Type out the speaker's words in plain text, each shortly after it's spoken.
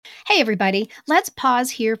Hey everybody, let's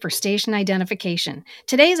pause here for station identification.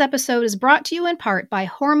 Today's episode is brought to you in part by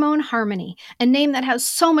Hormone Harmony, a name that has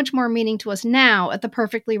so much more meaning to us now at the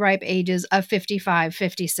perfectly ripe ages of 55,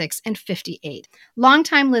 56, and 58.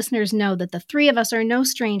 Longtime listeners know that the three of us are no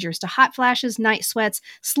strangers to hot flashes, night sweats,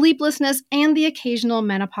 sleeplessness, and the occasional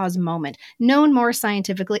menopause moment, known more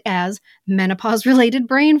scientifically as menopause-related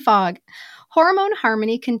brain fog. Hormone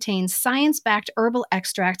Harmony contains science-backed herbal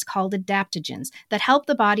extracts called adaptogens that help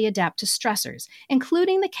the body adapt to stressors,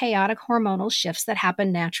 including the chaotic hormonal shifts that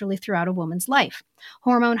happen naturally throughout a woman's life.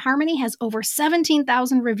 Hormone Harmony has over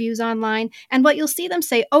 17,000 reviews online, and what you'll see them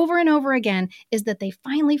say over and over again is that they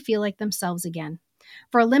finally feel like themselves again.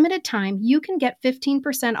 For a limited time, you can get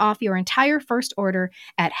 15% off your entire first order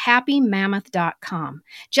at happymammoth.com.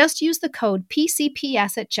 Just use the code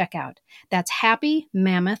PCPS at checkout. That's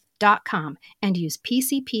happymammoth.com and use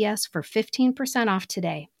PCPS for 15% off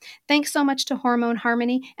today. Thanks so much to Hormone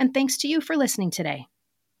Harmony, and thanks to you for listening today.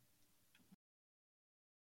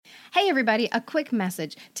 Hey everybody, a quick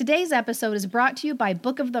message. Today's episode is brought to you by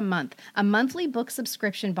Book of the Month, a monthly book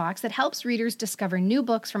subscription box that helps readers discover new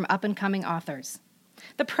books from up-and-coming authors.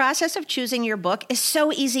 The process of choosing your book is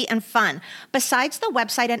so easy and fun. Besides the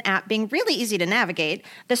website and app being really easy to navigate,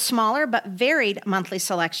 the smaller but varied monthly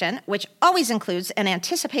selection, which always includes an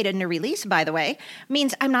anticipated new release, by the way,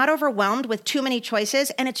 means I'm not overwhelmed with too many choices,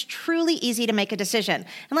 and it's truly easy to make a decision.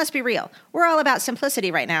 And let's be real, we're all about simplicity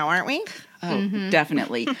right now, aren't we? Oh,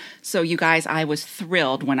 definitely. So you guys, I was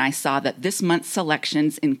thrilled when I saw that this month's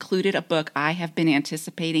selections included a book I have been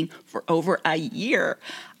anticipating for over a year.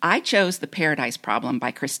 I chose The Paradise Problem by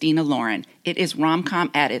Christina Lauren. It is rom-com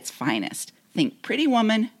at its finest. Think Pretty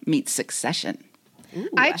Woman meets Succession. Ooh.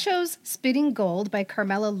 I chose Spitting Gold by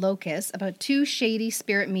Carmela Locus about two shady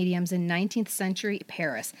spirit mediums in 19th century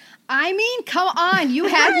Paris. I mean, come on, you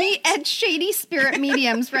had me at shady spirit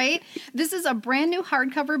mediums, right? This is a brand new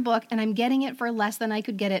hardcover book, and I'm getting it for less than I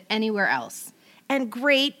could get it anywhere else. And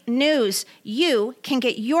great news, you can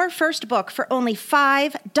get your first book for only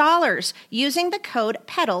 $5 using the code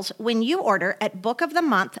PETALS when you order at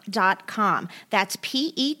bookofthemonth.com. That's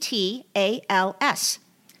PETALS.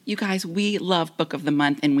 You guys, we love Book of the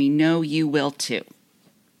Month, and we know you will too.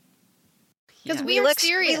 Because we are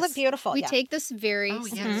serious. We look beautiful. We take this very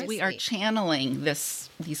seriously. We are channeling these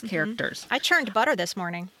characters. I churned butter this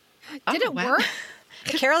morning. Did it work?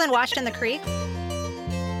 Carolyn washed in the creek.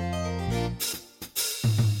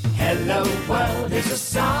 Hello world is a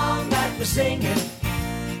song that we're singing.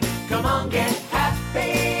 Come on, get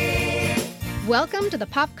happy. Welcome to the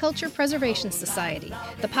Pop Culture Preservation Society,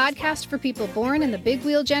 the podcast for people born in the big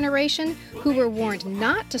wheel generation who were warned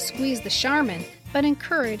not to squeeze the Charmin, but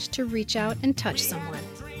encouraged to reach out and touch someone.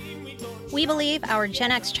 We believe our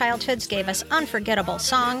Gen X childhoods gave us unforgettable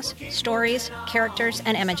songs, stories, characters,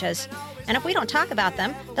 and images. And if we don't talk about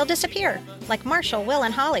them, they'll disappear, like Marshall, Will,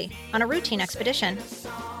 and Holly on a routine expedition.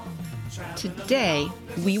 Today,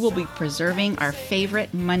 we will be preserving our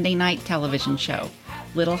favorite Monday night television show,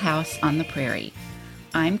 Little House on the Prairie.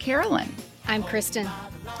 I'm Carolyn. I'm Kristen.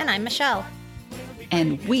 And I'm Michelle.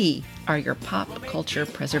 And we are your pop culture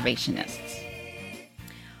preservationists.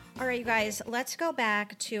 All right, you guys, let's go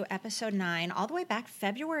back to episode 9, all the way back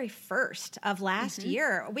February 1st of last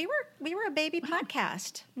year. We were a baby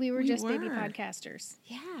podcast. We were just baby podcasters.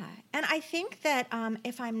 Yeah. And I think that,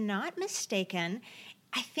 if I'm not mistaken,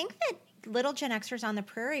 I think that Little Gen Xers on the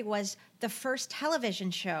Prairie was the first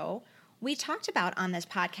television show we talked about on this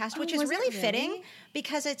podcast, which is really fitting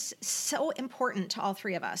because it's so important to all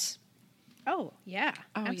three of us. Oh, yeah,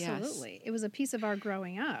 absolutely. Yes. It was a piece of our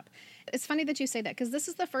growing up. It's funny that you say that because this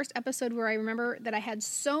is the first episode where I remember that I had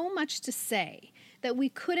so much to say that we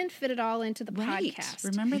couldn't fit it all into the podcast.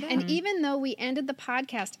 Remember that? And even though we ended the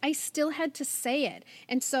podcast, I still had to say it.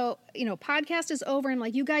 And so, podcast is over. And I'm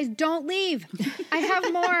like, you guys don't leave. I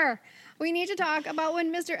have more. We need to talk about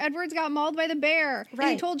when Mr. Edwards got mauled by the bear. Right.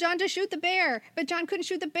 And he told John to shoot the bear, but John couldn't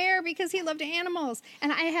shoot the bear because he loved animals.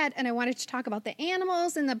 And I wanted to talk about the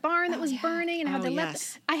animals in the barn that was burning and how they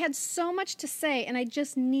left. I had so much to say, and I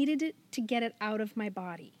just needed it to get it out of my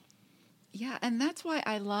body. Yeah, and that's why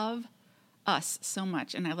I love us so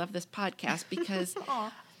much, and I love this podcast because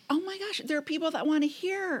oh my gosh, there are people that want to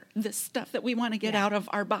hear this stuff that we want to get out of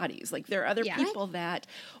our bodies. Like there are other people that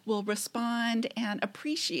will respond and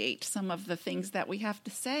appreciate some of the things that we have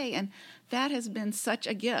to say. And that has been such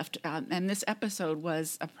a gift. And this episode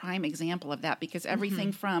was a prime example of that because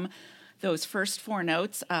everything from those first 4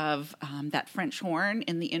 notes of that French horn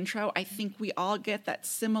in the intro, I think we all get that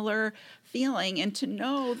similar feeling. And to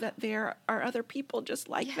know that there are other people just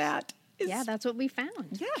like that Yeah, that's what we found.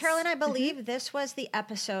 Yes. Carolyn, I believe this was the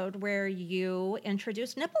episode where you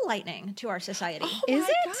introduced nipple lightning to our society. Oh Is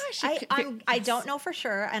my it? gosh. I don't know for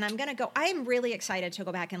sure, and I'm really excited to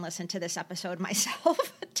go back and listen to this episode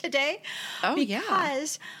myself today. Oh, yeah.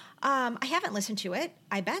 Because I haven't listened to it,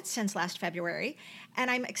 I bet, since last February,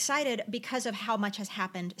 and I'm excited because of how much has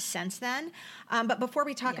happened since then. But before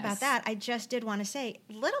we talk about that, I just did want to say,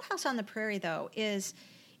 Little House on the Prairie, though, is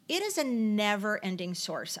a never-ending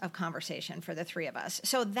source of conversation for the three of us.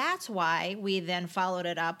 So that's why we then followed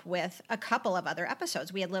it up with a couple of other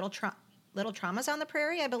episodes. We had Little Traumas on the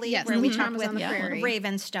Prairie, I believe, Yes, where we Little talked Traumas with on the Prairie.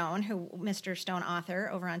 Raven Stone, who Mr. Stone author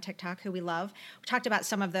over on TikTok, who we love. We talked about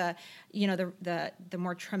some of the, the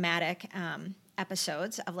more traumatic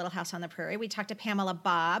episodes of Little House on the Prairie. We talked to Pamela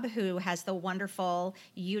Bob, who has the wonderful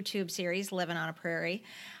YouTube series Living on a Prairie.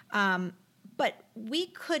 But we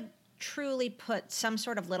could truly put some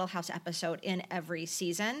sort of Little House episode in every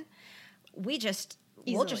season. We're just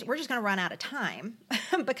going to run out of time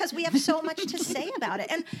because we have so much to say about it.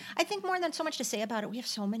 And I think more than so much to say about it, we have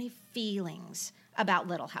so many feelings about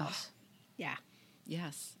Little House. Yeah.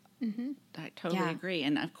 Yes. Mm-hmm. I totally agree.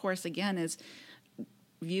 And of course, again, is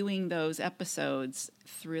viewing those episodes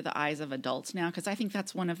through the eyes of adults now, because I think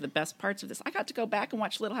that's one of the best parts of this. I got to go back and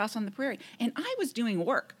watch Little House on the Prairie, and I was doing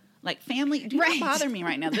work. Like, family, do not bother me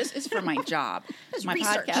right now. This is for my job. My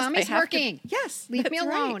research. podcast. Mommy's working. Yes. Leave me that's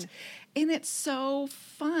alone. right. And it's so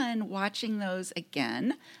fun watching those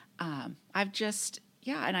again. I've just,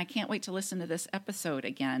 and I can't wait to listen to this episode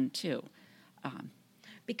again, too.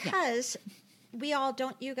 Because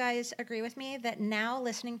don't you guys agree with me that now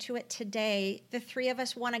listening to it today, the three of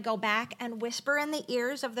us want to go back and whisper in the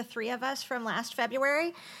ears of the three of us from last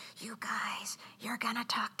February, you guys, you're going to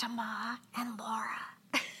talk to Ma and Laura.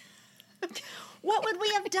 What would we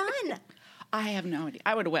have done? I have no idea.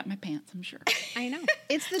 I would have wet my pants, I'm sure. I know.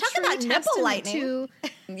 It's the Talk true about nipple testament lightning.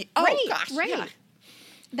 to Gosh. right. Yeah.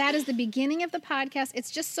 That is the beginning of the podcast.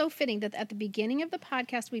 It's just so fitting that at the beginning of the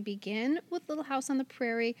podcast, we begin with Little House on the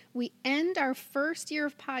Prairie. We end our first year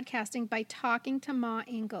of podcasting by talking to Ma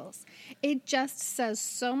Ingalls. It just says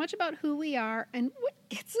so much about who we are, and what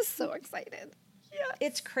gets us so excited. Yeah.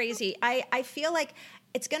 It's crazy. I feel like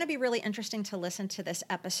it's going to be really interesting to listen to this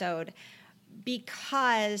episode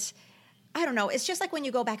because, I don't know, it's just like when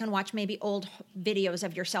you go back and watch maybe old videos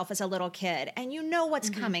of yourself as a little kid and you know what's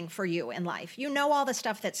coming for you in life. You know all the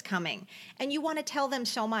stuff that's coming and you want to tell them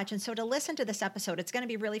so much. And so to listen to this episode, it's going to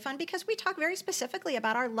be really fun because we talk very specifically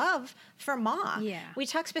about our love for Ma. Yeah. We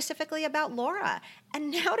talk specifically about Laura.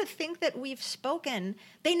 And now to think that we've spoken,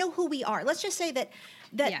 they know who we are. Let's just say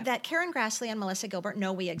that Karen Grassley and Melissa Gilbert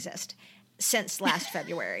know we exist since last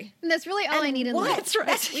February. And that's really all I need in life. That's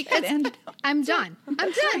right. We could end it. I'm done. I'm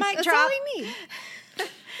done. Mic That's drop. all I need.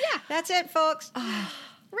 That's it, folks.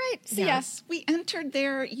 Right. See ya. Yes, we entered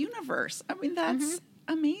their universe. I mean, that's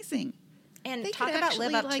amazing. And They talk could about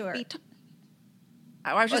live actually, up to her.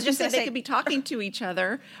 I was just going to say, gonna say- they could be talking to each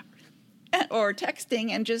other or texting,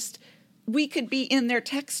 and just, we could be in their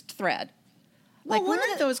text thread. Like, one of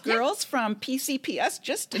weren't the- those girls from PCPS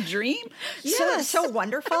just a dream? So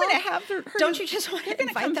wonderful. I'm going to have her. Don't you just want you're to gonna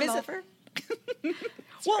invite come them visit. over?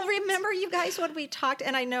 Well, remember, you guys, when we talked,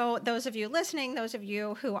 and I know those of you listening, those of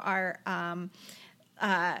you who are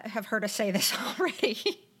have heard us say this already.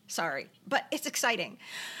 Sorry, but it's exciting.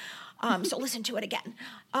 So listen to it again.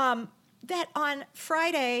 That on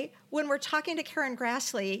Friday, when we're talking to Karen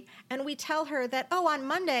Grassley, and we tell her that, on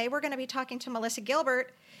Monday, we're going to be talking to Melissa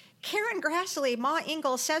Gilbert, Karen Grassley, Ma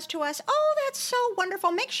Ingalls, says to us, that's so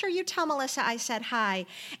wonderful. Make sure you tell Melissa I said hi.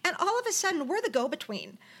 And all of a sudden, we're the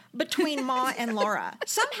go-between between Ma and Laura.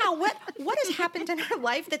 Somehow, what has happened in our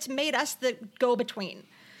life that's made us the go-between?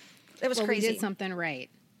 It was crazy. We did something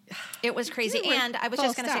right. It was crazy. And I was Full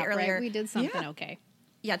just going to say stop, earlier, right? We did something okay.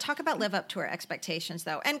 Yeah, talk about live up to our expectations,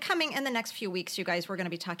 though. And coming in the next few weeks, you guys, we're going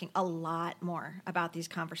to be talking a lot more about these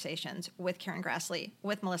conversations with Karen Grassley,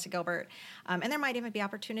 with Melissa Gilbert. And there might even be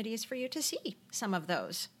opportunities for you to see some of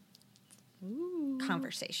those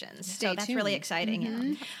conversations. Stay so that's really tuned.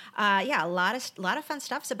 exciting. A lot of fun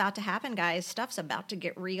stuff's about to happen, guys. Stuff's about to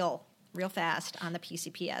get real fast on the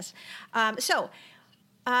PCPS.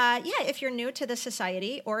 If you're new to the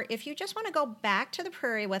society, or if you just want to go back to the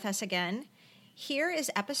Prairie with us again, here is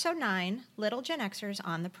episode 9, Little Gen Xers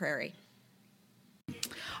on the Prairie.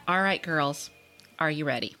 All right, girls, are you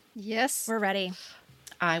ready? Yes. We're ready.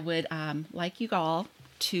 I would like you all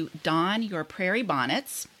to don your prairie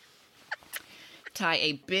bonnets, tie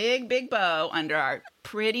a big, big bow under our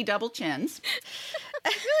pretty double chins. I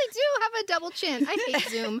really do have a double chin. I hate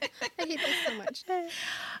Zoom. I hate this so much.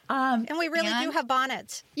 And we really do have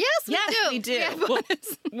bonnets. Yes, We do. Yeah,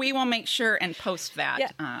 We will make sure and post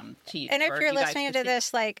that to you. And if for you're you guys listening to to see.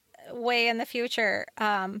 this like way in the future,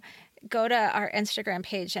 go to our Instagram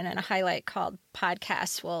page and in a highlight called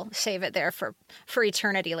podcasts, we'll save it there for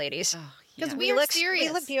eternity, ladies. because Yeah. we are serious.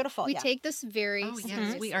 We look beautiful. We yeah. take this very Oh, yes,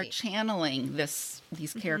 seriously. we are channeling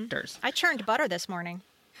these characters. I churned butter this morning.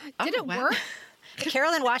 Did it wow. work?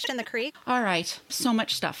 Carolyn washed in the creek. All right, so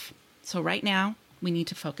much stuff. So right now, we need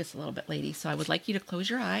to focus a little bit, ladies. So I would like you to close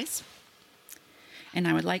your eyes. And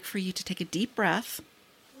I would like for you to take a deep breath.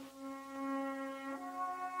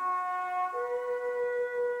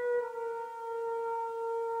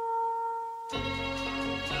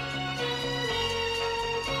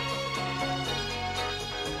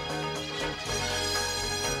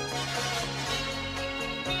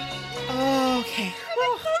 Okay. Am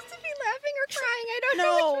I supposed to be laughing or crying? I don't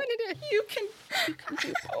know which one it is. You can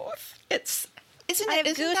do both. Isn't I have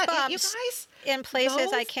that it, you goosebumps guys? in places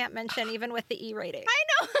I Those- can't mention, even with the E rating. I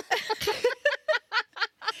know.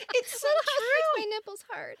 It's so Makes true. my nipples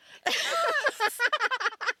hard.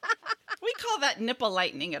 We call that nipple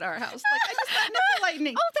lightning at our house. Like, I just got nipple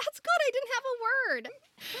lightning. Oh, that's good. I didn't have a word.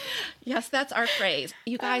 Yes, that's our phrase.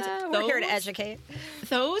 You guys, We're here to educate.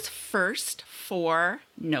 Those first 4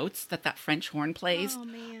 notes that French horn plays. Oh,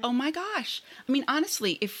 man. Oh my gosh. I mean,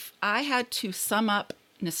 honestly, if I had to sum up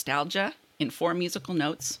nostalgia in 4 musical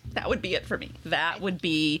notes, that would be it for me. That would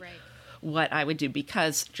be Right. what I would do,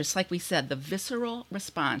 because just like we said, the visceral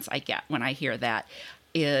response I get when I hear that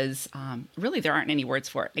is really, there aren't any words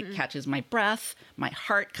for it. It catches my breath. My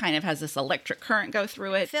heart kind of has this electric current go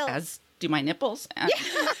through it, Phil. as do my nipples. And,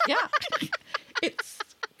 yeah. It's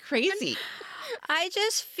crazy. I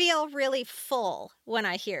just feel really full when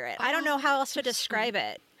I hear it. I don't know how else to describe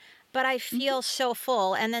it, but I feel so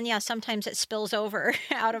full. And then, sometimes it spills over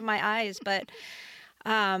out of my eyes. But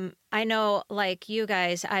I know, like you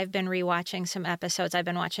guys, I've been rewatching some episodes. I've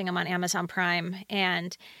been watching them on Amazon Prime.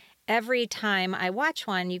 And every time I watch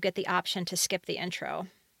one, you get the option to skip the intro.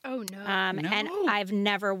 Oh, no. No. And I've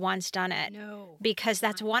never once done it. No. Because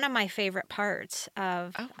that's one of my favorite parts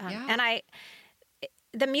of, yeah. and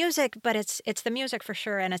the music, but it's the music for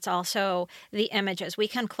sure, and it's also the images. We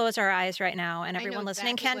can close our eyes right now, and everyone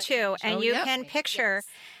listening can exactly too, what and Oh, you yeah. can picture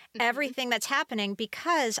everything that's happening,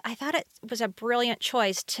 because I thought it was a brilliant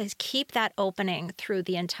choice to keep that opening through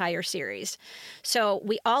the entire series. So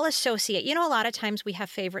we all associate, a lot of times we have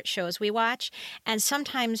favorite shows we watch, and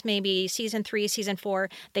sometimes maybe season 3, season 4,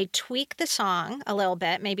 they tweak the song a little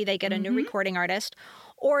bit. Maybe they get a new recording artist,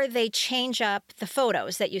 or they change up the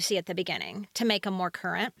photos that you see at the beginning to make them more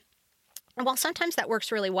current. And while sometimes that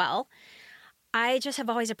works really well, I just have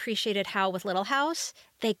always appreciated how with Little House,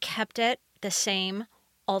 they kept it the same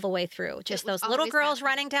all the way through. Just was those little always girls happening.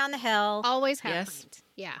 running down the hill. Always Yes. happened.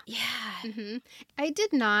 Yeah. Yeah. I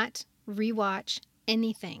did not rewatch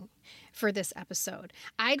anything for this episode.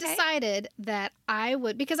 I decided that I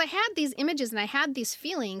would, because I had these images and I had these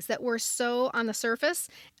feelings that were so on the surface,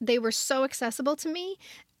 they were so accessible to me,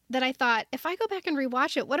 that I thought, if I go back and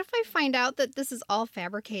rewatch it, what if I find out that this is all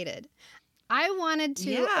fabricated? I wanted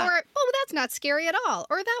to, Yeah. or, oh, that's not scary at all,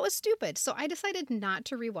 or that was stupid. So I decided not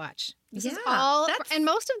to rewatch. This is Yeah, all, that's and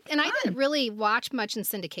I didn't really watch much in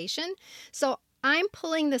syndication. So I'm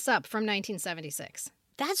pulling this up from 1976.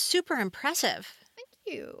 That's super impressive. Thank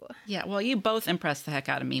you. Yeah, well, you both impressed the heck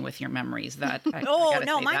out of me with your memories. That I Oh, gotta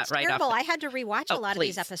no, say mine's that right terrible. off the- I had to rewatch a Oh, lot of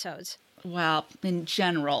please. these episodes. Well, in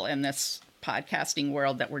general, in this podcasting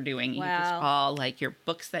world that we're doing, you just Wow. all like your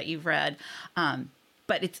books that you've read.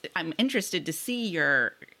 But I'm interested to see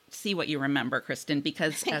what you remember, Kristen,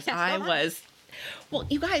 because as I was, well,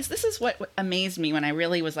 you guys, this is what amazed me when I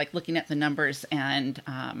really was like looking at the numbers and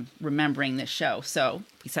remembering this show. So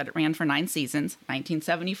we said it ran for 9 seasons,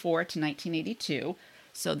 1974 to 1982.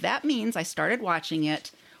 So that means I started watching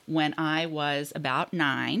it when I was about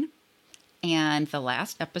 9, and the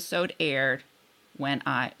last episode aired when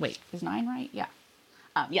is 9 right? Yeah.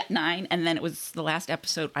 9. And then it was the last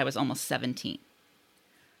episode, I was almost 17.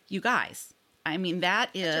 You guys, I mean, that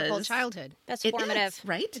is... It's your whole childhood. That's It formative. is,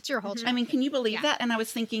 right? It's your whole childhood. I mean, can you believe Yeah. that? And I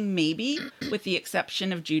was thinking maybe, with the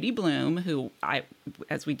exception of Judy Blume, who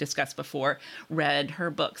as we discussed before, read her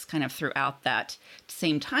books kind of throughout that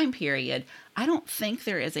same time period, I don't think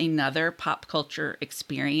there is another pop culture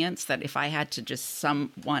experience that if I had to just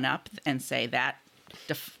sum one up and say that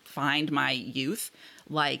defined my youth,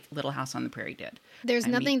 like Little House on the Prairie did. There's I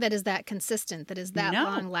mean- nothing that is that consistent, that is that No.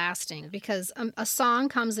 long lasting, because a song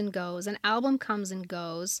comes and goes, an album comes and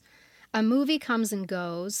goes, a movie comes and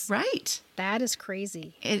goes. Right. That is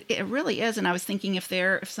crazy. It really is. And I was thinking if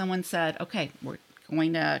someone said, okay, we're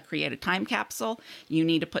going to create a time capsule, you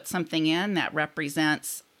need to put something in that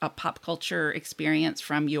represents a pop culture experience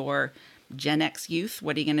from your Gen X youth.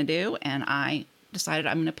 What are you going to do? And I decided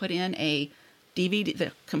I'm going to put in a DVD,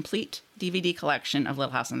 the complete DVD collection of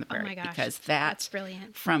Little House on the Prairie. Oh my gosh, because that's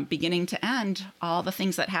brilliant. From beginning to end, all the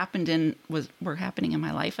things that happened were happening in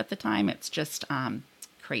my life at the time. It's just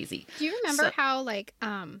crazy. Do you remember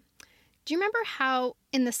do you remember how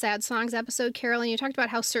in the Sad Songs episode, Carolyn, you talked about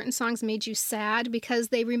how certain songs made you sad because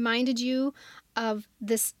they reminded you of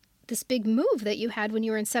this big move that you had when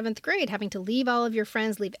you were in 7th grade, having to leave all of your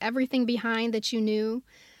friends, leave everything behind that you knew.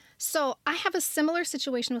 So I have a similar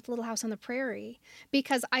situation with Little House on the Prairie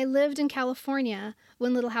because I lived in California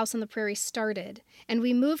when Little House on the Prairie started. And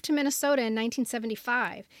we moved to Minnesota in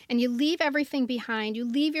 1975. And you leave everything behind. You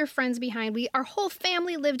leave your friends behind. Our whole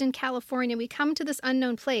family lived in California. We come to this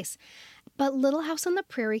unknown place. But Little House on the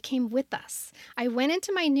Prairie came with us. I went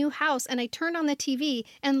into my new house and I turned on the TV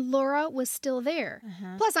and Laura was still there.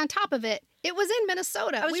 Plus, on top of it, it was in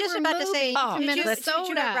Minnesota. I was just about to say, Minnesota. did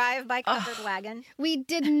you arrive by covered wagon? We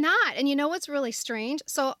did not. And you know what's really strange?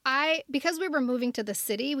 So because we were moving to the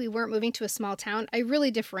city, we weren't moving to a small town, I really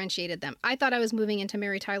differentiated them. I thought I was moving into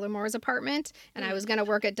Mary Tyler Moore's apartment and I was going to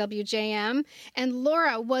work at WJM. And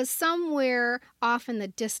Laura was somewhere off in the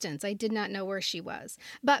distance. I did not know where she was.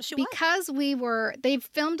 But because they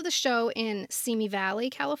filmed the show in Simi Valley,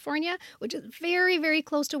 California, which is very, very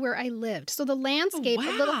close to where I lived. So the landscape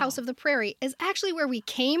of Little House of the Prairie is actually where we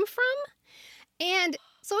came from. And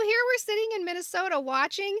so here we're sitting in Minnesota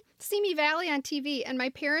watching Simi Valley on TV, and my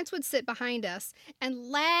parents would sit behind us and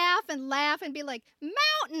laugh and be like,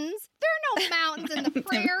 mountains? There are no mountains in the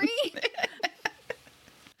prairie.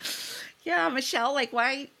 Yeah, Michelle,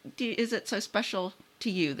 why is it so special to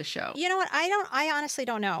you, the show? You know what? I honestly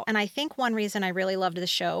don't know. And I think one reason I really loved the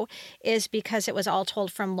show is because it was all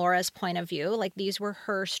told from Laura's point of view. These were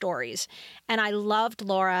her stories. And I loved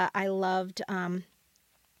Laura. I loved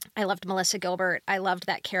Melissa Gilbert. I loved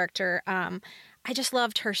that character. I just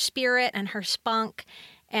loved her spirit and her spunk.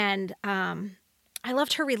 And I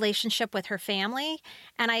loved her relationship with her family.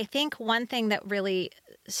 And I think one thing that really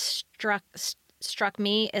struck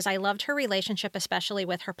me is I loved her relationship, especially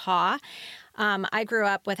with her pa. I grew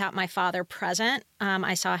up without my father present.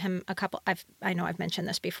 I saw him I know I've mentioned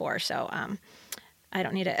this before, so I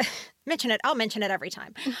don't need to mention it. I'll mention it every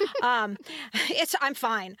time. I'm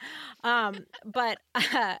fine. But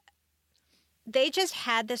they just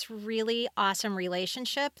had this really awesome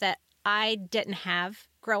relationship that I didn't have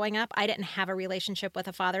growing up. I didn't have a relationship with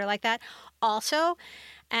a father like that. Also,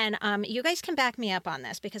 and you guys can back me up on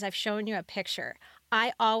this because I've shown you a picture.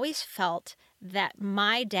 I always felt that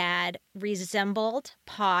my dad resembled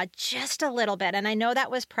Pa just a little bit. And I know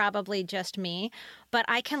that was probably just me, but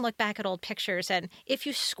I can look back at old pictures and if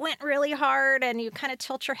you squint really hard and you kind of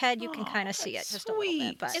tilt your head, you can kind of see it just a little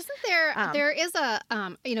bit. But, isn't there is a,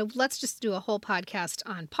 let's just do a whole podcast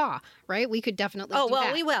on Pa, right? We could definitely do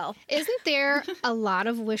that. We will. Isn't there a lot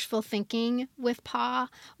of wishful thinking with Pa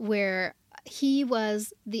where he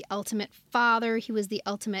was the ultimate father, he was the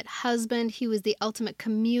ultimate husband, he was the ultimate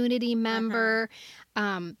community member,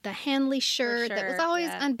 the Henley shirt that was always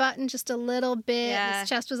unbuttoned just a little bit, his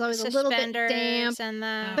chest was always a little bit damp,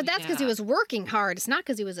 but that's because he was working hard. It's not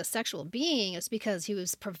because he was a sexual being, it's because he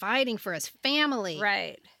was providing for his family.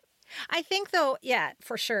 Right. I think though,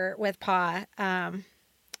 for sure with Pa, and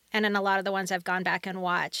in a lot of the ones I've gone back and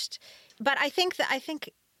watched, but I think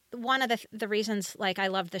one of the reasons I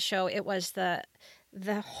loved the show, it was the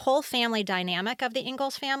whole family dynamic of the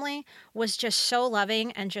Ingalls family was just so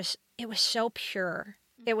loving and it was so pure.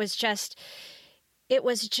 It was the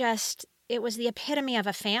epitome of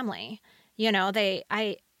a family.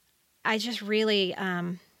 I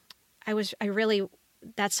really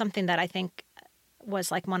that's something that I think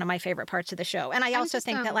was one of my favorite parts of the show. And I also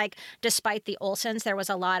think that despite the Olsens, there was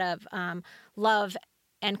a lot of love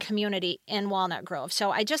and community in Walnut Grove.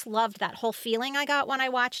 So I just loved that whole feeling I got when I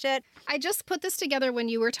watched it. I just put this together when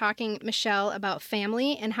you were talking, Michelle, about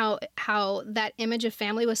family and how that image of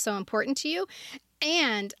family was so important to you.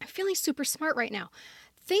 And I'm feeling super smart right now.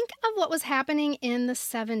 Think of what was happening in the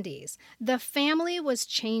 70s. The family was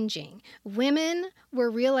changing. Women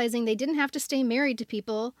were realizing they didn't have to stay married to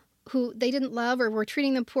people who they didn't love or were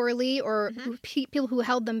treating them poorly or people who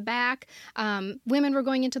held them back. Women were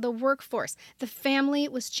going into the workforce. The family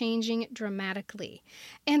was changing dramatically.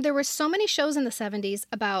 And there were so many shows in the 70s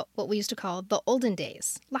about what we used to call the olden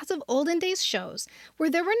days. Lots of olden days shows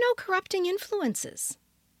where there were no corrupting influences.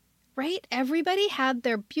 Right? Everybody had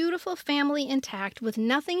their beautiful family intact with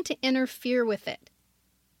nothing to interfere with it.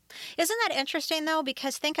 Isn't that interesting, though?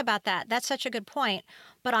 Because think about that. That's such a good point.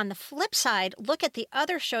 But on the flip side, look at the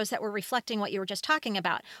other shows that were reflecting what you were just talking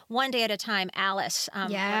about. One Day at a Time, Alice.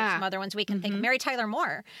 What are some other ones we can think of? Mary Tyler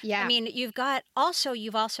Moore. Yeah. I mean, you've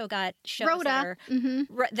also got shows Rhoda.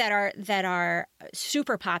 that are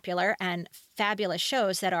super popular and fabulous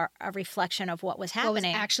shows that are a reflection of what was happening. What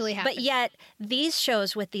was actually happening. But yet, these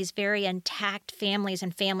shows with these very intact families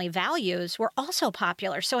and family values were also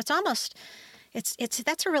popular. So it's almost...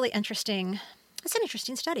 That's a really interesting. It's an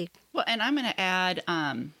interesting study. Well, and I'm going to add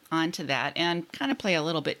on to that and kind of play a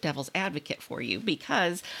little bit devil's advocate for you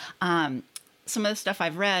because some of the stuff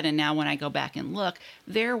I've read and now when I go back and look,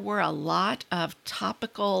 there were a lot of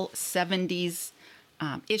topical 70s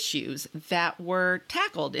issues that were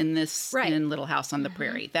tackled in this in Little House on the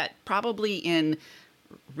Prairie that probably in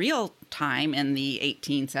real time in the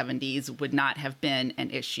 1870s would not have been an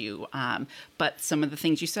issue. But some of the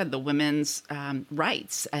things you said, the women's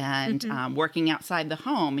rights and working outside the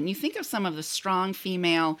home. And you think of some of the strong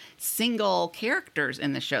female single characters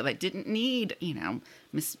in the show that didn't need,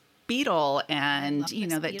 Miss Beadle and,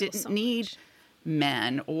 that didn't need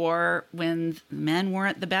men, or when men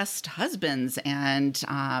weren't the best husbands and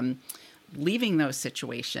leaving those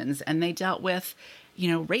situations. And they dealt with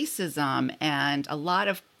racism and a lot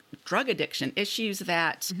of drug addiction issues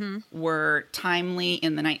that were timely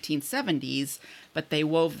in the 1970s, but they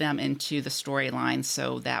wove them into the storyline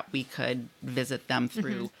so that we could visit them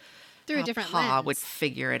through a different Pa lens. Would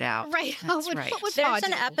figure it out. Right. That's What would There's Pa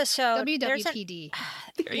an do? episode. WWPD.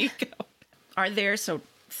 There you go. Are there,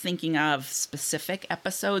 thinking of specific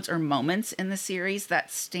episodes or moments in the series that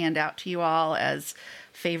stand out to you all as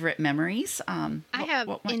favorite memories? I have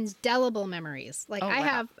indelible memories. Like Oh, I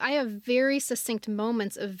wow. have very succinct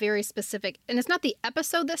moments of very specific, and it's not the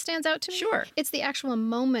episode that stands out to me. Sure. It's the actual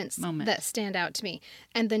moments Moment. that stand out to me.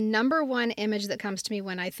 And the number one image that comes to me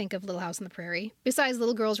when I think of Little House on the Prairie, besides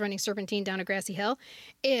little girls running serpentine down a grassy hill,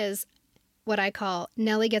 is what I call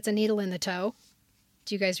Nellie gets a needle in the toe.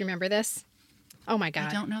 Do you guys remember this? Oh my God.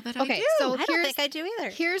 I don't know that Okay, I do. so I don't here's- think I do either.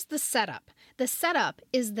 Here's the setup. The setup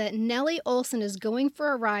is that Nellie Olson is going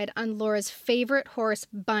for a ride on Laura's favorite horse,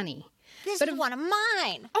 Bunny. This is one of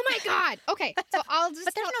mine. Oh my God. Okay, so I'll just.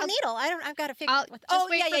 But there's no needle. I've got to figure out what. Just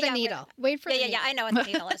wait for the needle. Wait for the needle. I know what the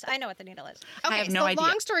needle is. I know what the needle is. Okay, I have no so idea.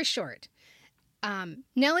 long story short,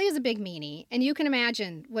 Nellie is a big meanie, and you can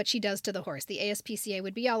imagine what she does to the horse. The ASPCA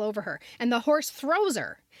would be all over her, and the horse throws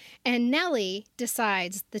her. And Nellie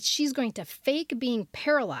decides that she's going to fake being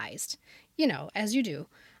paralyzed, as you do,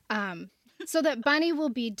 so that Bunny will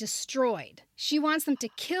be destroyed. She wants them to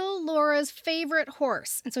kill Laura's favorite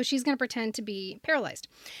horse, and so she's going to pretend to be paralyzed.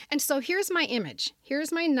 And so here's my image.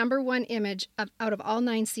 Here's my number one image out of all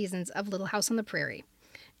 9 seasons of Little House on the Prairie.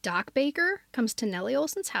 Doc Baker comes to Nellie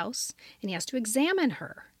Olson's house, and he has to examine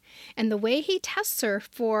her. And the way he tests her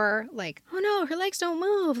for, oh no, her legs don't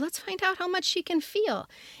move, let's find out how much she can feel,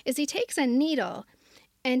 is he takes a needle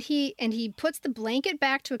and he puts the blanket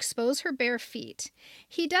back to expose her bare feet.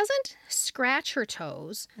 He doesn't scratch her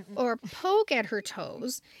toes or poke at her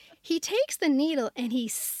toes. He takes the needle and he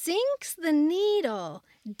sinks the needle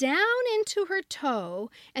down into her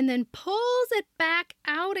toe and then pulls it back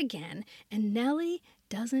out again. And Nellie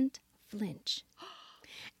doesn't flinch.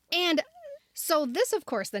 And so this, of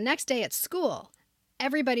course, the next day at school,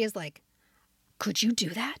 everybody is like, could you do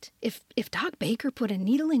that? If Doc Baker put a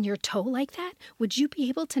needle in your toe like that, would you be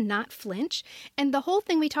able to not flinch? And the whole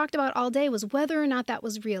thing we talked about all day was whether or not that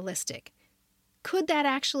was realistic. Could that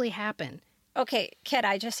actually happen? Okay, Kid,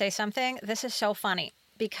 I just say something. This is so funny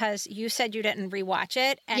because you said you didn't rewatch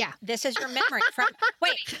it. And Yeah. This is your memory from.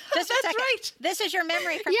 Wait, just a second. right. This is your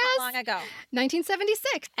memory from Yes. how long ago?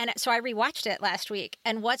 1976. And so I rewatched it last week.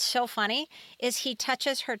 And what's so funny is he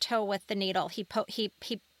touches her toe with the needle. He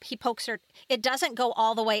pokes her. It doesn't go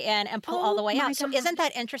all the way in and pull all the way my out. So God. isn't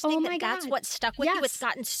that interesting Oh my that that's God. what stuck with you? Yes. It's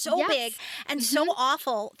gotten so Yes. big and so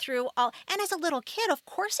awful through all. And as a little kid, of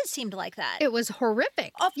course it seemed like that. It was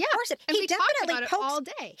horrific. Of Yeah. course, And he we talked definitely about it pokes all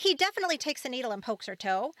day. He definitely takes the needle and pokes her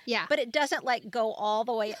toe. Yeah. but it doesn't go all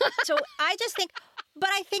the way. So I just think, but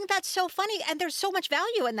I think that's so funny, and there's so much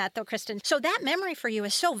value in that, though, Kristen. So that memory for you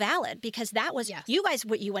is so valid because that was Yes. you guys.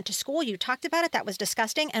 You went to school, you talked about it. That was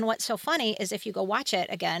disgusting. And what's so funny is if you go watch it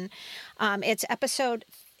again, it's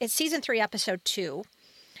season 3, episode 2.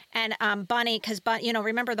 And Bunny, because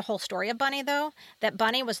remember the whole story of Bunny, though? That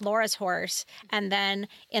Bunny was Laura's horse. And then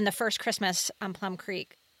in the first Christmas on Plum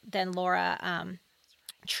Creek, then Laura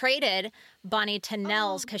traded Bunny to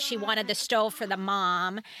Nell's because she wanted the stove for the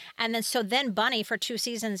mom. And then Bunny for 2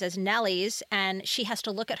 seasons is Nellie's, and she has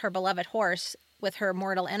to look at her beloved horse with her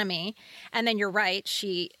mortal enemy. And then you're right,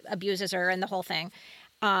 she abuses her and the whole thing.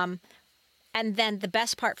 And then the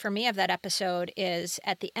best part for me of that episode is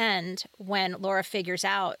at the end when Laura figures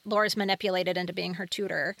out Laura's manipulated into being her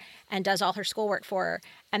tutor and does all her schoolwork for her.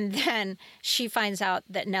 And then she finds out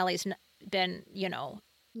that Nellie's been,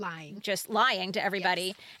 just lying to everybody.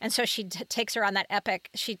 Yes. And so she takes her on that epic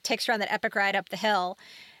ride up the hill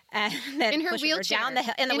and then In her pushes wheelchair. her down the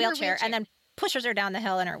hill in the In her wheelchair and then pushes her down the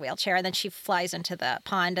hill in her wheelchair. And then she flies into the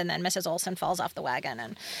pond and then Mrs. Olsen falls off the wagon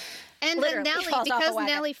and then literally Nellie, falls off the because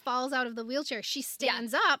wagon. Nellie falls out of the wheelchair, she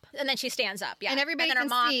stands up. And then she stands up, yeah. And everybody then her can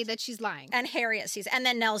mom, see that she's lying. And Harriet sees. And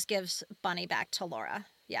then Nels gives Bunny back to Laura.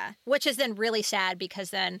 Yeah. Which is then really sad because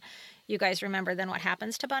then you guys remember then what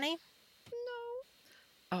happens to Bunny?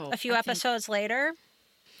 Oh, A few episodes later.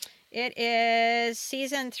 It is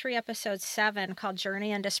season 3, episode 7 called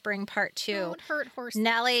Journey into Spring Part 2. Don't hurt horses.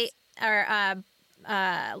 Nellie,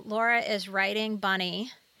 Laura is writing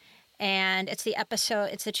Bunny. And it's the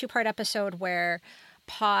 2-part episode where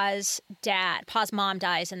Pa's mom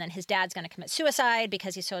dies, and then his dad's going to commit suicide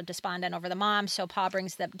because he's so despondent over the mom. So Pa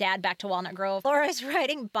brings the dad back to Walnut Grove. Laura's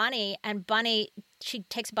writing Bunny, and she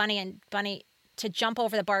takes Bunny to jump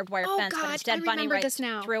over the barbed wire fence, but instead Bunny rides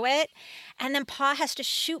through it. And then Pa has to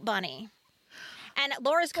shoot Bunny. And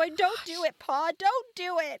Laura's going, "Don't do it, Pa, don't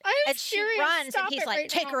do it." I'm and she serious. runs, Stop and he's it like, right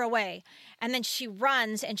 "Take now." her away." And then she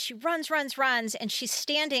runs, and she runs, and she's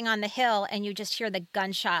standing on the hill, and you just hear the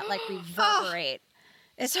gunshot like reverberate.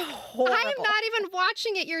 It's horrible. I'm not even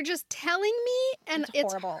watching it. You're just telling me, and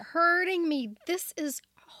it's hurting me. This is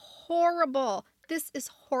horrible. This is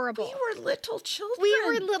horrible. We were little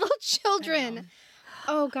children.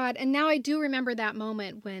 Oh, God. And now I do remember that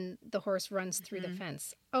moment when the horse runs through the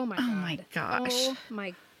fence. Oh, my God. Oh, my gosh. Oh,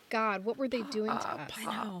 my God. What were they doing to us? I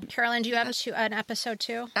know. Carolyn, do you have an episode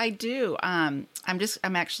too? I do. I'm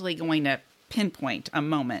actually going to pinpoint a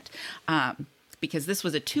moment because this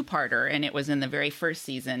was a 2-parter and it was in the very first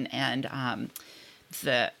season, and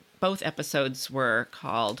both episodes were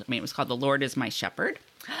called. It was called "The Lord Is My Shepherd."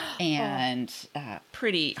 And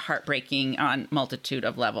pretty heartbreaking on multitude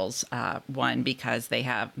of levels. One, because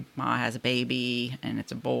Ma has a baby, and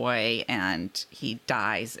it's a boy, and he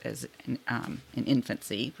dies as in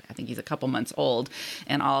infancy. I think he's a couple months old.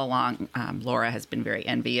 And all along, Laura has been very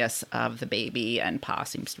envious of the baby, and Pa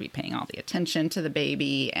seems to be paying all the attention to the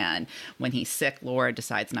baby. And when he's sick, Laura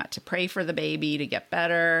decides not to pray for the baby to get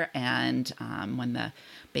better. And when the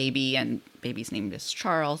baby's name is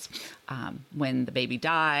Charles. When the baby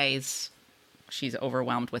dies, she's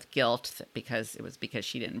overwhelmed with guilt because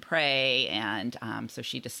she didn't pray, and so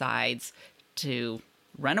she decides to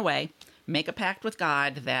run away, make a pact with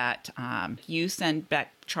God that you send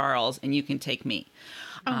back Charles and you can take me.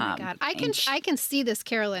 Oh my God, I can see this,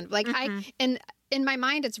 Carolyn. Like in my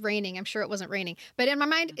mind, it's raining. I'm sure it wasn't raining, but in my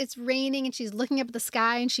mind, it's raining, and she's looking up at the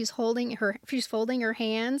sky, and she's folding her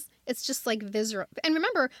hands. It's just like visceral. And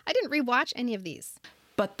remember, I didn't rewatch any of these.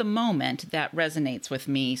 But the moment that resonates with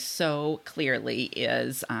me so clearly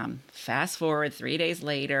is fast forward 3 days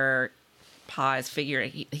later, Pa is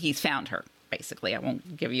he's found her, basically. I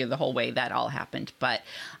won't give you the whole way that all happened, but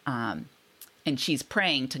and she's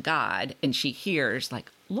praying to God, and she hears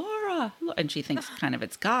like, "Laura," and she thinks kind of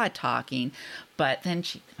it's God talking, but then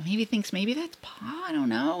she thinks maybe that's Pa, I don't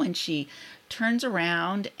know, and she turns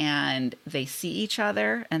around and they see each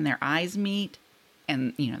other and their eyes meet,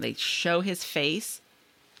 and they show his face.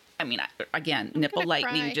 Again, nipple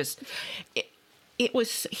lightning, just he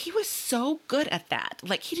was so good at that.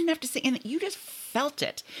 Like, he didn't have to say, and you just felt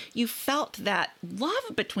it. You felt that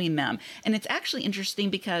love between them. And it's actually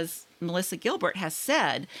interesting because Melissa Gilbert has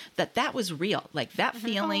said that was real. Like, that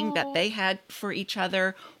feeling that they had for each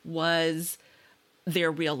other was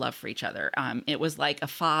their real love for each other. It was like a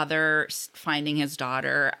father finding his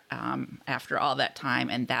daughter after all that time,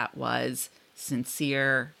 and that was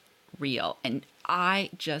sincere, real. And I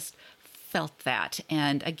just felt that.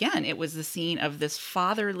 And again, it was the scene of this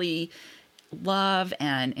fatherly love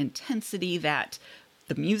and intensity that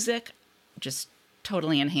the music just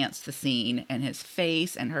totally enhanced the scene, and his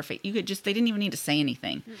face and her face. They didn't even need to say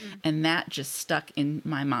anything. And that just stuck in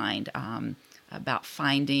my mind about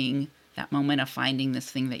that moment of finding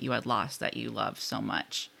this thing that you had lost that you love so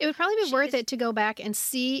much. It would probably be worth it to go back and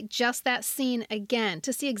see just that scene again,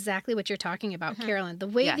 to see exactly what you're talking about, Carolyn. The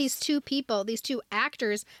way these two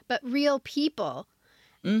actors, but real people,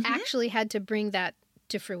 actually had to bring that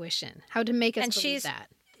to fruition. How to make us believe that.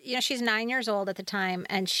 She's 9 years old at the time,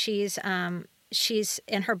 and she's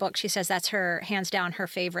in her book, she says that's hands down her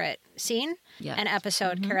favorite scene and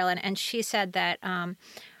episode, Carolyn. And she said that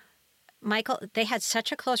Michael, they had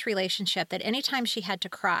such a close relationship that anytime she had to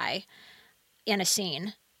cry in a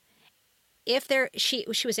scene, if she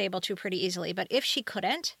was able to pretty easily, but if she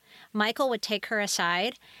couldn't, Michael would take her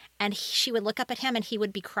aside and she would look up at him and he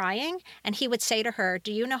would be crying and he would say to her,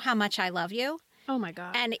 "Do you know how much I love you?" Oh my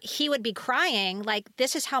God. And he would be crying like,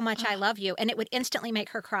 "This is how much I love you." And it would instantly make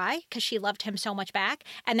her cry because she loved him so much back.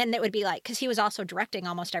 And then it would be like, because he was also directing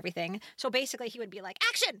almost everything. So basically he would be like,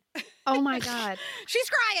 "Action." Oh my God. She's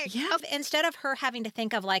crying. Yeah. Instead of her having to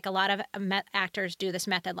think of like a lot of actors do this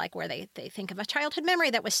method, like where they think of a childhood memory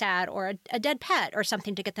that was sad or a dead pet or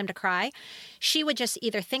something to get them to cry, she would just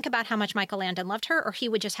either think about how much Michael Landon loved her, or he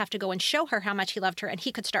would just have to go and show her how much he loved her, and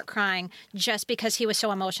he could start crying just because he was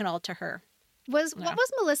so emotional to her. What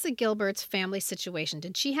was Melissa Gilbert's family situation?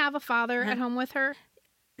 Did she have a father at home with her?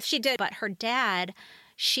 She did, but her dad,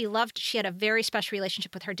 she had a very special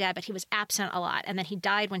relationship with her dad, but he was absent a lot. And then he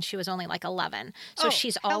died when she was only like 11. So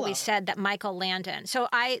she's always said that Michael Landon. So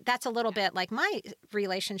that's a little bit like my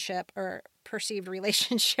relationship or perceived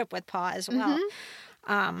relationship with Pa as well.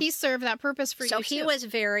 He served that purpose for you. So he was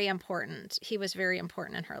very important. He was very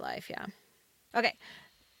important in her life, yeah. Okay.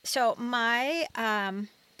 So my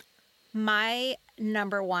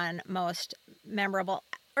number one most memorable,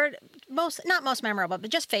 or not most memorable,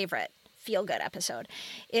 but just favorite feel-good episode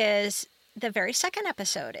is the very second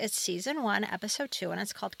episode. It's season 1, episode 2, and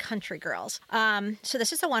it's called Country Girls. So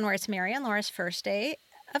this is the one where it's Mary and Laura's first day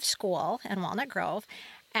of school in Walnut Grove.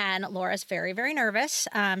 And Laura's very, very nervous.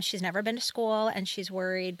 She's never been to school, and she's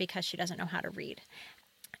worried because she doesn't know how to read.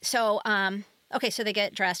 So, so they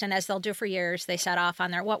get dressed, and as they'll do for years, they set off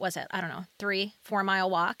on their, 3-4 mile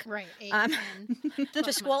walk. Right. 8, 10,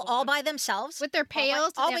 to school all by themselves. with their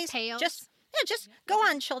pails. Always pails. Just go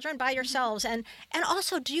on, children, by yourselves. And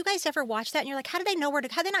also, do you guys ever watch that? And you're like, how did they know how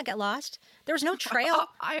did they not get lost? There was no trail.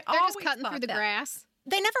 I They're just always cutting thought through the that. grass.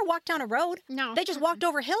 They never walked down a road. No. They just walked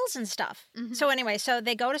over hills and stuff. So anyway, so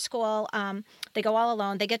they go to school. They go all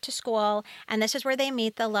alone. They get to school, and this is where they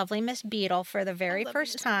meet the lovely Miss Beadle for the very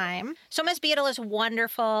first time. So Miss Beadle is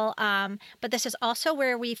wonderful, but this is also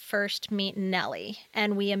where we first meet Nellie,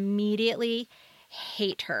 and we immediately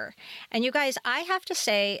hate her. And you guys, I have to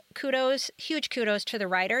say huge kudos to the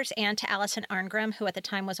writers and to Allison Arngrim, who at the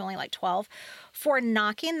time was only like 12, for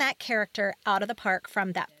knocking that character out of the park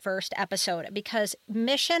from that first episode, because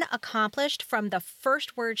mission accomplished from the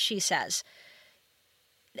first word she says.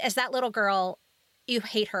 As that little girl, you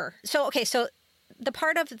hate her. So the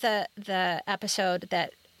part of the episode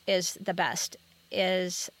that is the best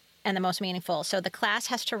and the most meaningful. So the class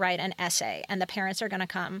has to write an essay, and the parents are going to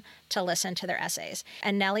come to listen to their essays.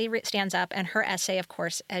 And Nellie stands up, and her essay, of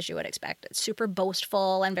course, as you would expect, it's super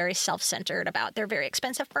boastful and very self-centered about their very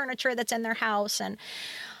expensive furniture that's in their house.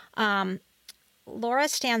 And Laura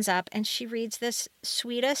stands up, and she reads this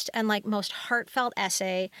sweetest and like most heartfelt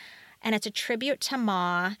essay, and it's a tribute to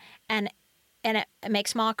Ma, and it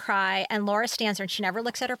makes Ma cry, and Laura stands there and she never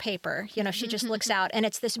looks at her paper. She just looks out, and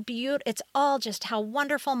it's this it's all just how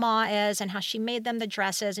wonderful Ma is and how she made them the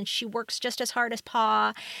dresses, and she works just as hard as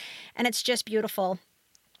Pa, and it's just beautiful.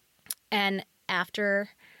 And after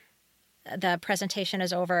the presentation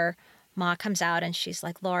is over, Ma comes out and she's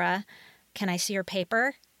like, "Laura, can I see your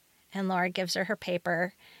paper?" And Laura gives her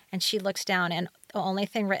paper, and she looks down, and the only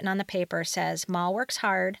thing written on the paper says, "Ma works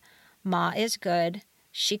hard, Ma is good,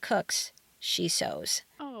 she cooks, she sews."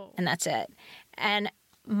 Oh. And that's it. And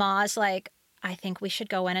Ma's like, "I think we should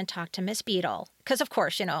go in and talk to Miss Beadle." Because, of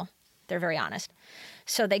course, they're very honest.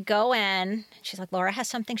 So they go in. She's like, "Laura has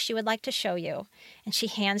something she would like to show you." And she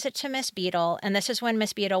hands it to Miss Beadle. And this is when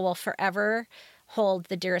Miss Beadle will forever hold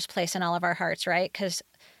the dearest place in all of our hearts, right? Because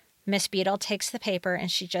Miss Beadle takes the paper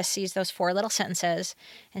and she just sees those 4 little sentences.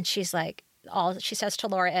 And she's like, all she says to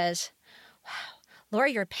Laura is, "Wow, Laura,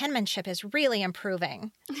 your penmanship is really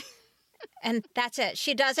improving." And that's it.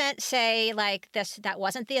 She doesn't say like this, that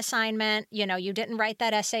wasn't the assignment. You didn't write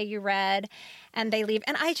that essay you read. And they leave.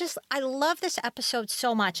 And I love this episode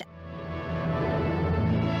so much.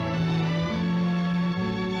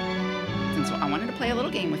 And so I wanted to play a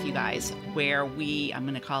little game with you guys where I'm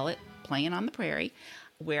going to call it Playing on the Prairie,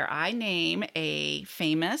 where I name a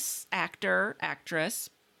famous actor, actress,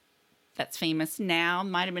 that's famous now,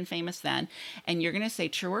 might have been famous then, and you're going to say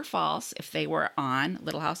true or false if they were on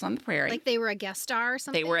Little House on the Prairie. Like they were a guest star or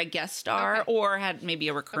something? They were a guest star or had maybe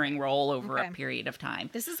a recurring role over a period of time.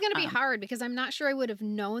 This is going to be hard because I'm not sure I would have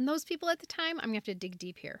known those people at the time. I'm going to have to dig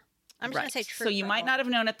deep here. I'm just going to say true. So you might not have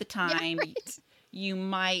known at the time. Yeah, right. You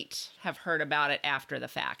might have heard about it after the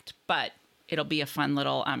fact, but it'll be a fun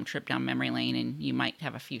little trip down memory lane, and you might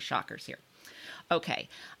have a few shockers here. Okay,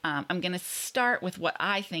 I'm going to start with what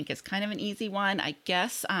I think is kind of an easy one. I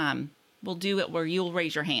guess we'll do it where you'll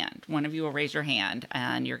raise your hand. One of you will raise your hand,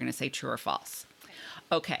 and you're going to say true or false.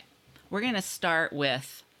 Okay, We're going to start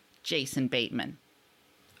with Jason Bateman.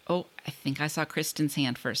 Oh, I think I saw Kristen's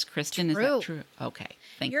hand first. Kristen, is that true? Okay.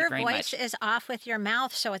 Thank you very much. Your voice is off with your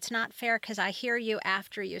mouth, so it's not fair because I hear you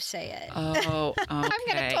after you say it. Oh, okay. I'm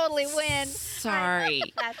going to totally win. Sorry.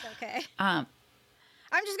 That's okay. I'm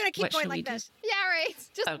just going to keep going like this. Yeah, right.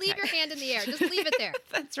 Just leave your hand in the air. Just leave it there.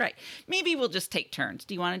 That's right. Maybe we'll just take turns.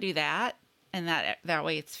 Do you want to do that? And that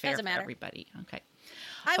way it's fair for everybody. Okay.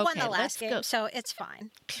 I won the last game, so it's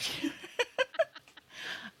fine.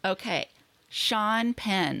 Okay. Sean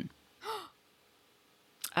Penn.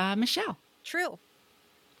 Michelle. True.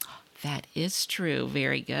 That is true.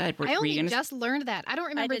 Very good. I only just learned that. I don't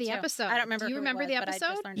remember the episode. I don't remember. Do you remember the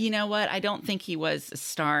episode? You know what? I don't think he was a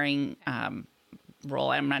starring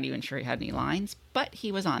role. I'm not even sure he had any lines, but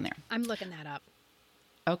he was on there. I'm looking that up.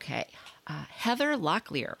 Okay. Heather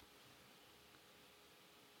Locklear.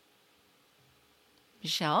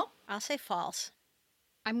 Michelle? I'll say false.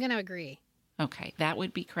 I'm going to agree. Okay, that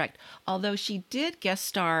would be correct. Although she did guest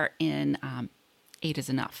star in Eight is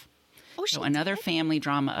Enough. Oh, so another family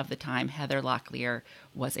drama of the time, Heather Locklear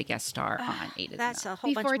was a guest star on Eight is Enough. That's a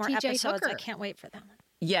whole bunch more episodes. I can't wait for that one.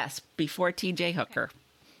 Yes, before T.J. Hooker.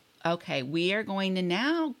 Okay, we are going to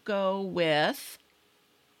now go with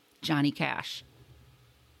Johnny Cash.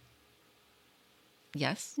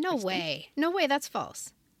 Yes? No Kristen? way. No way. That's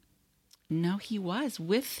false. No, he was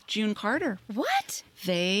with June Carter. What?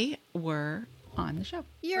 They were on the show.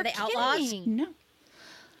 Were they kidding. outlaws? No.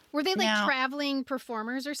 Were they like traveling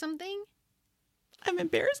performers or something? I'm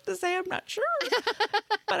embarrassed to say I'm not sure,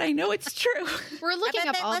 but I know it's true. We're looking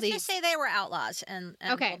up all let's these. just say they were outlaws.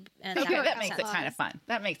 Okay, that makes it kind of fun.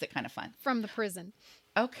 That makes it kind of fun. From the prison.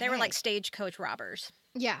 Okay. They were like stagecoach robbers.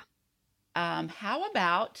 Yeah. How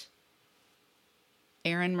about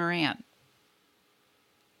Aaron Moran?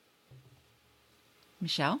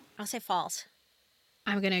 Michelle? I'll say false.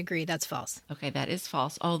 I'm going to agree. That's false. Okay, that is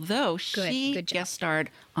false. Although she guest starred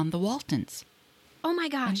on The Waltons. Oh my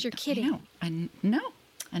gosh, you're kidding. No.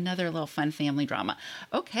 Another little fun family drama.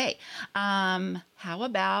 Okay. How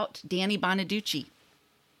about Danny Bonaducci?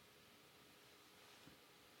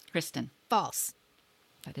 Kristen? False.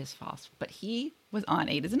 That is false. But he was on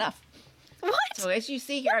Eight is Enough. What? So as you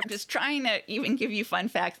see here, I'm just trying to even give you fun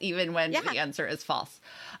facts, even when the answer is false.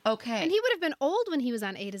 Okay. And he would have been old when he was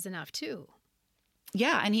on Eight is Enough, too.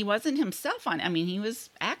 Yeah, and he wasn't himself on. I mean, he was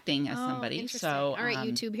acting as somebody. Interesting. So, all right,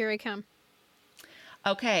 YouTube, here I come.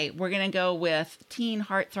 Okay, we're going to go with teen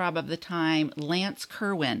heartthrob of the time, Lance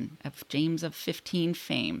Kerwin of James of 15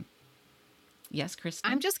 fame. Yes, Kristen?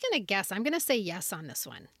 I'm just going to guess. I'm going to say yes on this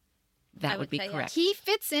one. That would be correct. Yes. He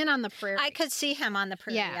fits in on the Prairie. I could see him on the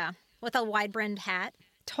Prairie, yeah. With a wide-brimmed hat.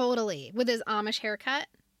 Totally. With his Amish haircut.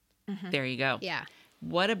 Mm-hmm. There you go. Yeah.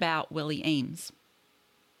 What about Willie Ames?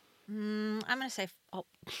 I'm going to say... Oh.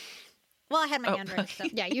 Well, I had my hand raised. So.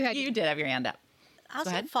 Yeah, you had... You did have your hand up. I'll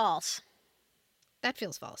say false. That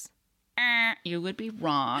feels false. You would be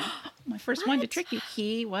wrong. My first one to trick you.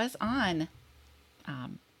 He was on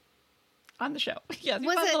the show. Yes,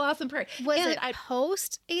 was it Lost in Prairie? Was it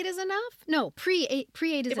post Eight is Enough? No, pre Eight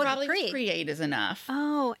is Enough. Probably pre Eight is Enough.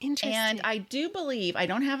 Oh, interesting. And I do believe, I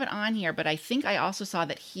don't have it on here, but I think I also saw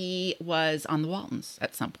that he was on the Waltons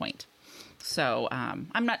at some point. So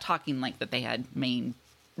I'm not talking like that they had main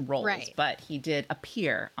roles, right, but he did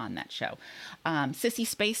appear on that show. Sissy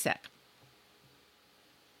Spacek.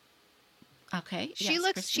 Okay. She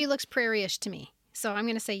looks Prairie-ish to me. So I'm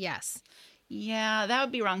going to say yes. Yeah, that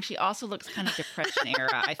would be wrong. She also looks kind of Depression era,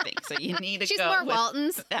 I think. So you need to She's go more with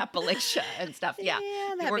Waltons. Appalachia and stuff. Yeah,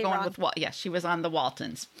 we're going with she was on the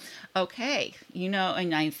Waltons. Okay,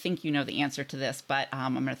 and I think you know the answer to this, but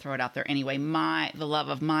I'm going to throw it out there anyway. The love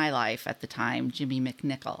of my life at the time, Jimmy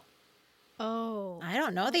McNichol. Oh, I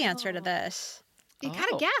don't know the answer to this. You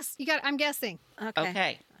gotta guess. I'm guessing.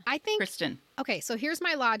 Okay. I think Kristen. Okay, so here's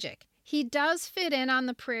my logic. He does fit in on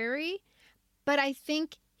the Prairie, but I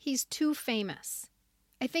think he's too famous.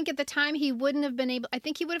 I think at the time he wouldn't have been able... I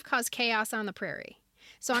think he would have caused chaos on the Prairie.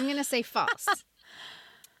 So I'm going to say false.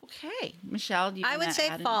 Okay. Michelle, do you I would say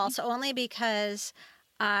false, only because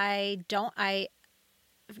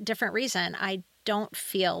different reason, I don't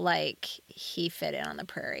feel like he fit in on the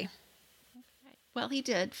Prairie. Well, he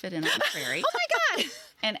did fit in on the Prairie. Oh, my God!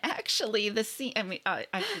 And actually, the scene,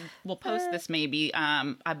 we'll post this maybe.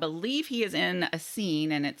 I believe he is in a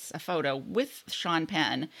scene, and it's a photo with Sean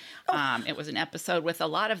Penn. It was an episode with a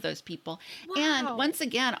lot of those people. Wow. And once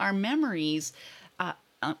again, our memories,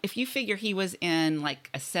 if you figure he was in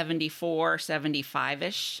like a 74,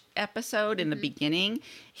 75-ish episode in the beginning,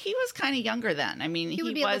 he was kind of younger then. I mean,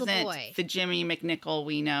 he wasn't the Jimmy McNichol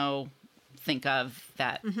we think of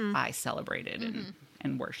that I celebrated and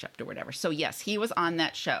and worshipped or whatever. So yes, he was on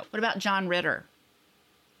that show. What about John Ritter?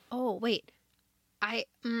 Oh, wait.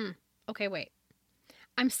 Okay, wait.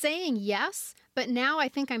 I'm saying yes, but now I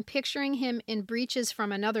think I'm picturing him in breeches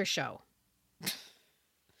from another show.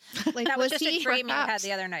 Like, That was just a dream you had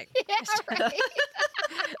the other night. Yeah, right.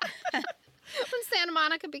 When Santa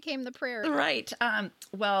Monica became the Prairie. Right.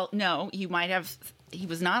 Well, no, he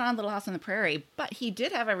was not on Little House on the Prairie, but he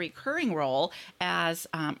did have a recurring role as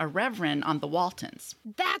a reverend on the Waltons.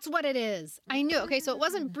 That's what it is. I knew. Okay, so it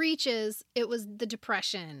wasn't breeches, it was the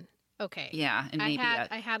Depression. Okay. Yeah, and maybe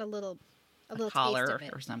I had a little collar taste of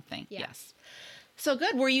it. or something. Yeah. Yes. So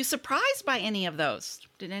good. Were you surprised by any of those?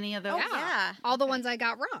 Did any of those? Yeah. All the ones I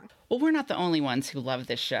got wrong. Well, we're not the only ones who love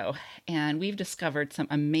this show, and we've discovered some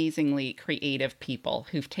amazingly creative people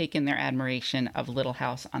who've taken their admiration of Little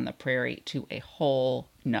House on the Prairie to a whole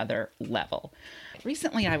nother level.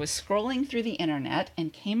 Recently, I was scrolling through the internet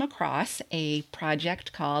and came across a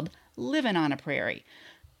project called Livin' on a Prairie.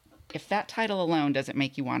 If that title alone doesn't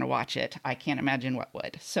make you want to watch it, I can't imagine what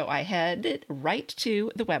would. So I headed right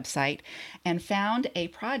to the website and found a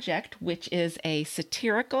project which is a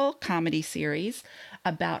satirical comedy series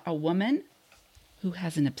about a woman who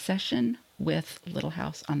has an obsession with Little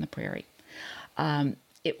House on the Prairie.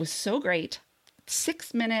 It was so great.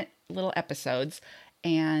 6-minute little episodes.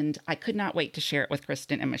 And I could not wait to share it with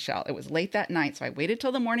Kristen and Michelle. It was late that night, so I waited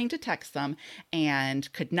till the morning to text them and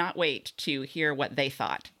could not wait to hear what they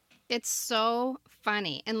thought. It's so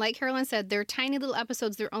funny. And like Carolyn said, they're tiny little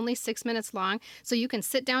episodes. They're only 6 minutes long. So you can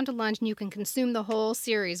sit down to lunch and you can consume the whole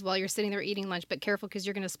series while you're sitting there eating lunch. But careful because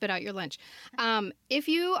you're going to spit out your lunch. If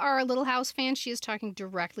you are a Little House fan, she is talking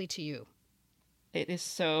directly to you. It is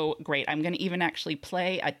so great. I'm going to even actually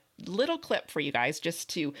play a little clip for you guys just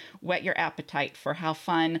to whet your appetite for how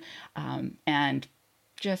fun and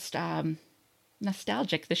just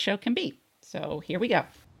nostalgic the show can be. So here we go.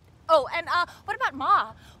 Oh, and what about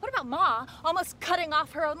Ma? What about Ma almost cutting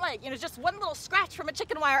off her own leg? Just one little scratch from a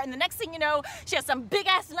chicken wire, and the next thing you know, she has some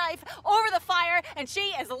big-ass knife over the fire, and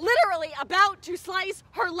she is literally about to slice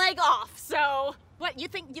her leg off. So, what, you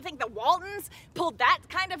think the Waltons pulled that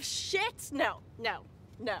kind of shit? No.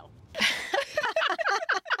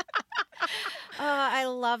 Oh, I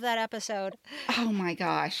love that episode. Oh my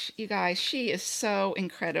gosh, you guys, she is so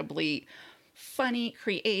incredibly funny,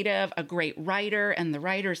 creative, a great writer, and the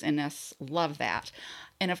writers in this love that.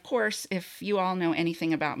 And of course, if you all know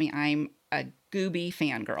anything about me, I'm a Gooby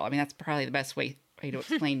fangirl. I mean, that's probably the best way to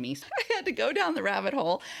explain me. So I had to go down the rabbit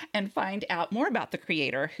hole and find out more about the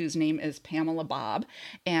creator, whose name is Pamela Bob.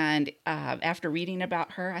 And after reading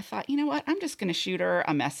about her, I thought, you know what? I'm just going to shoot her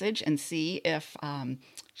a message and see if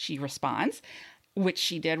she responds, which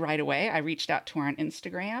she did right away. I reached out to her on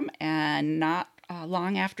Instagram, and not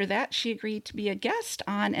long after that, she agreed to be a guest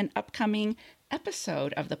on an upcoming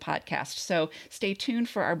episode of the podcast. So stay tuned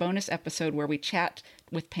for our bonus episode where we chat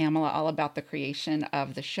with Pamela all about the creation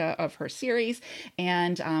of the show, of her series,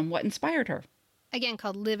 and what inspired her. Again,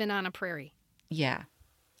 called Living on a Prairie. Yeah.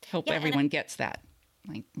 Hope everyone gets that.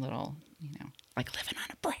 Like little, like living on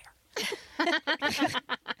a prayer.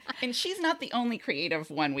 And she's not the only creative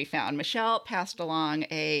one we found. Michelle passed along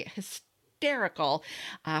a hysterical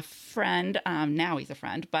friend. Now he's a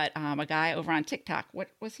friend, but a guy over on TikTok. What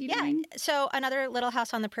was he doing? So another Little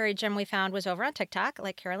House on the Prairie gem we found was over on TikTok,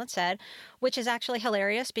 like Carolyn said, which is actually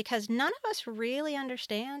hilarious because none of us really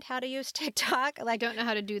understand how to use TikTok. I don't know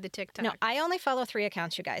how to do the TikTok. No, I only follow 3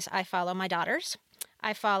 accounts, you guys. I follow my daughters.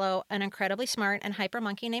 I follow an incredibly smart and hyper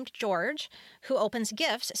monkey named George, who opens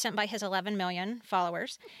gifts sent by his 11 million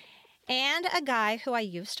followers. And a guy who I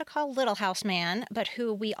used to call Little House Man, but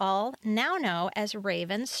who we all now know as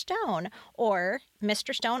Raven Stone, or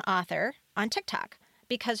Mr. Stone Author on TikTok,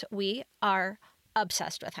 because we are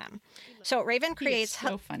obsessed with him. So Raven creates...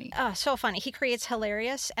 so funny. So funny. He creates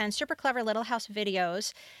hilarious and super clever Little House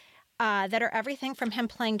videos that are everything from him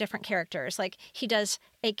playing different characters. Like, he does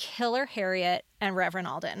a killer Harriet and Reverend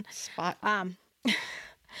Alden. Spot.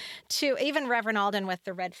 To even Reverend Alden with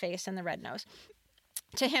the red face and the red nose.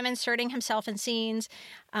 To him inserting himself in scenes.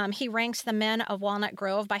 He ranks the men of Walnut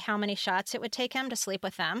Grove by how many shots it would take him to sleep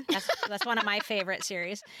with them. That's one of my favorite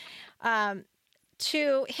series.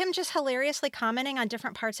 To him just hilariously commenting on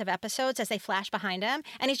different parts of episodes as they flash behind him.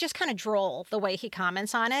 And he's just kind of droll the way he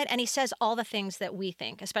comments on it. And he says all the things that we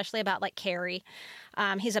think, especially about like Carrie.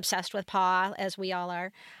 He's obsessed with Pa, as we all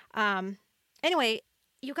are. Anyway,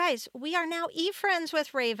 you guys, we are now e-friends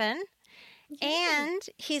with Raven. And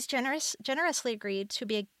he's generously agreed to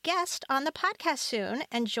be a guest on the podcast soon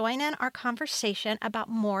and join in our conversation about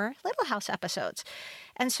more Little House episodes.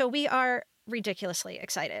 And so we are ridiculously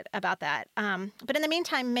excited about that. But in the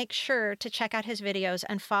meantime, make sure to check out his videos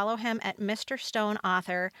and follow him at Mr. Stone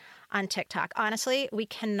Author on TikTok. Honestly, we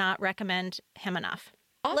cannot recommend him enough.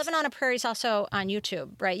 Living on a Prairie is also on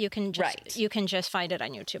YouTube, right? You can just find it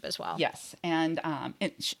on YouTube as well. Yes, and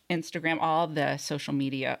Instagram, all the social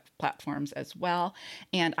media platforms as well.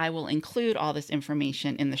 And I will include all this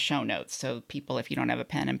information in the show notes. So people, if you don't have a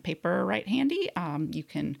pen and paper right handy, you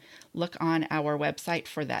can look on our website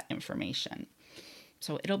for that information.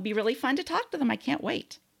 So it'll be really fun to talk to them. I can't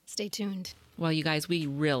wait. Stay tuned. Well, you guys, we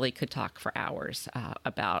really could talk for hours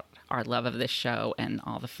about our love of this show and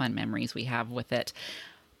all the fun memories we have with it.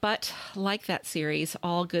 But like that series,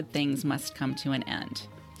 all good things must come to an end.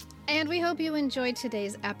 And we hope you enjoyed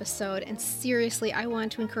today's episode. And seriously, I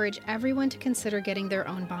want to encourage everyone to consider getting their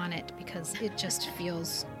own bonnet because it just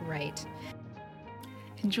feels right.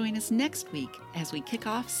 And join us next week as we kick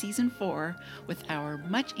off season 4 with our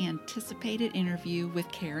much anticipated interview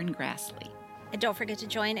with Karen Grassley. And don't forget to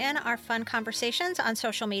join in our fun conversations on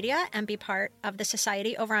social media and be part of the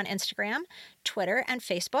Society over on Instagram, Twitter, and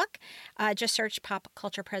Facebook. Just search Pop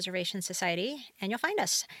Culture Preservation Society and you'll find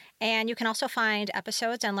us. And you can also find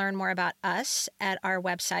episodes and learn more about us at our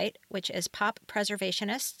website, which is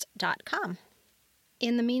poppreservationists.com.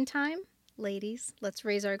 In the meantime, ladies, let's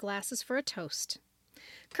raise our glasses for a toast.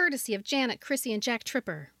 Courtesy of Janet, Chrissy, and Jack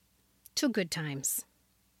Tripper. To good times.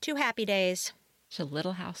 To happy days. To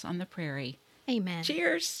Little House on the Prairie. Amen.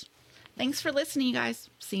 Cheers. Thanks for listening, you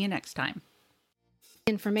guys. See you next time.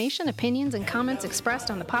 Information, opinions, and comments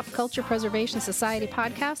expressed on the Pop Culture Preservation Society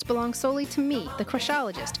podcast belong solely to me, the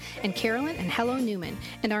Crushologist, and Carolyn and Hello Newman,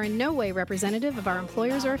 and are in no way representative of our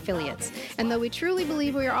employers or affiliates. And though we truly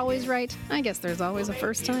believe we are always right, I guess there's always a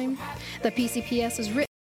first time. The PCPS is written